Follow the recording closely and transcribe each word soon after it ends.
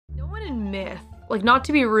in Myth? Like, not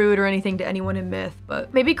to be rude or anything to anyone in Myth,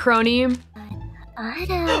 but maybe Crony. Ah, who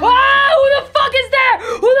the fuck is there?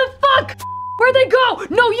 Who the fuck? Where'd they go?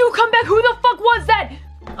 No, you come back. Who the fuck was that?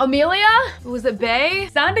 Amelia? Was it Bae?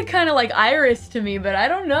 Sounded kind of like Iris to me, but I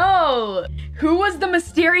don't know. Who was the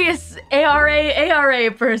mysterious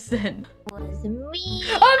ARA person? It was me.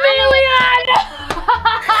 Amelia!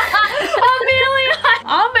 Amelia!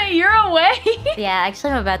 Ame, you're awake? Yeah,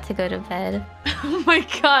 actually, I'm about to go to bed. Oh my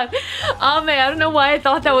god. Ame, I don't know why I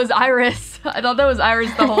thought that was Iris. I thought that was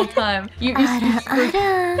Iris the whole time.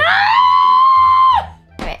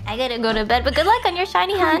 Alright, I gotta go to bed, but good luck on your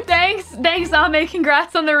shiny hunt. Thanks, Ame.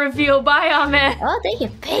 Congrats on the reveal. Bye, Ame. Oh, thank you.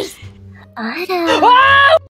 Peace. Ah!